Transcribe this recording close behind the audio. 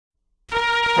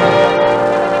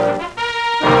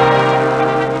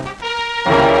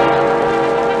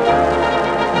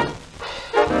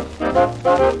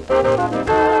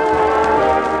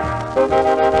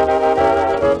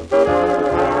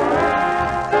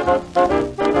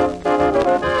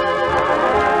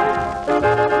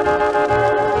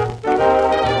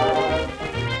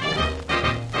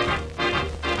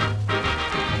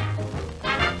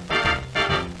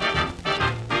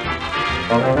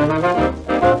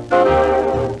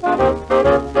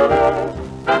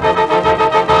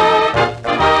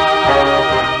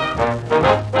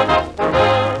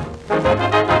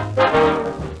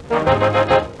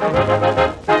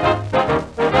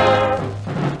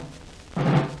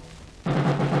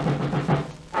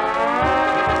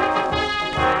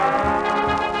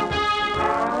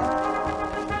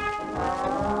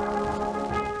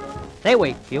They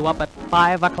wake you up at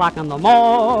 5 o'clock in the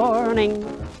morning.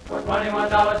 For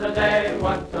 $21 a day,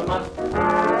 once a month.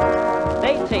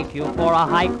 They take you for a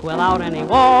hike without any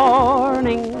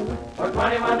warning. For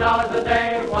 $21 a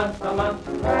day, once a month.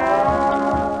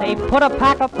 They put a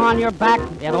pack upon your back,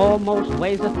 it almost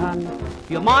weighs a ton.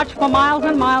 You march for miles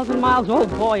and miles and miles, oh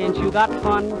boy, ain't you got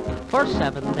fun. For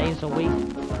 7 days a week,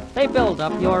 they build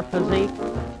up your physique.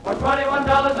 For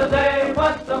 $21 a day,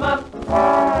 once a month.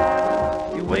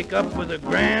 You wake up with a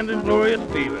grand and glorious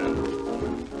feeling.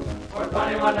 For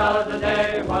 $21 a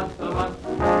day, once a month.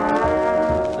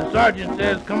 The sergeant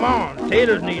says, come on,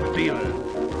 taters need peeling.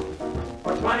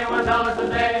 For $21 a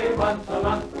day, once a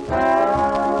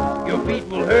month. Your feet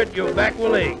will hurt, your back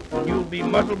will ache, and you'll be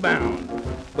muscle bound.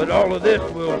 But all of this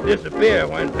will disappear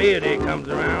when payday comes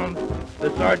around.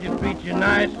 The sergeant treats you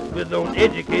nice with those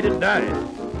educated dice.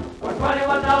 For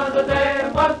 $21 a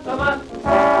day, once a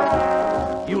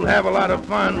month. You'll have a lot of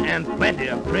fun and plenty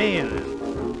of training.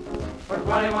 For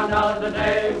 $21 a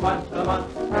day, once a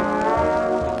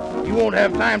month. You won't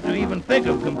have time to even think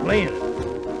of complaining.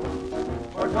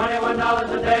 For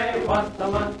 $21 a day, once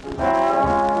a month.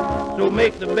 So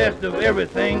make the best of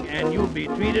everything and you'll be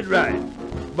treated right.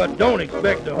 But don't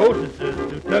expect the hostesses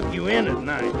to tuck you in at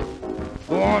night.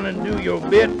 Go on and do your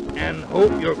bit and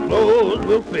hope your clothes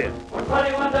will fit. For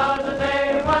 $21 a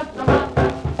day, once a month.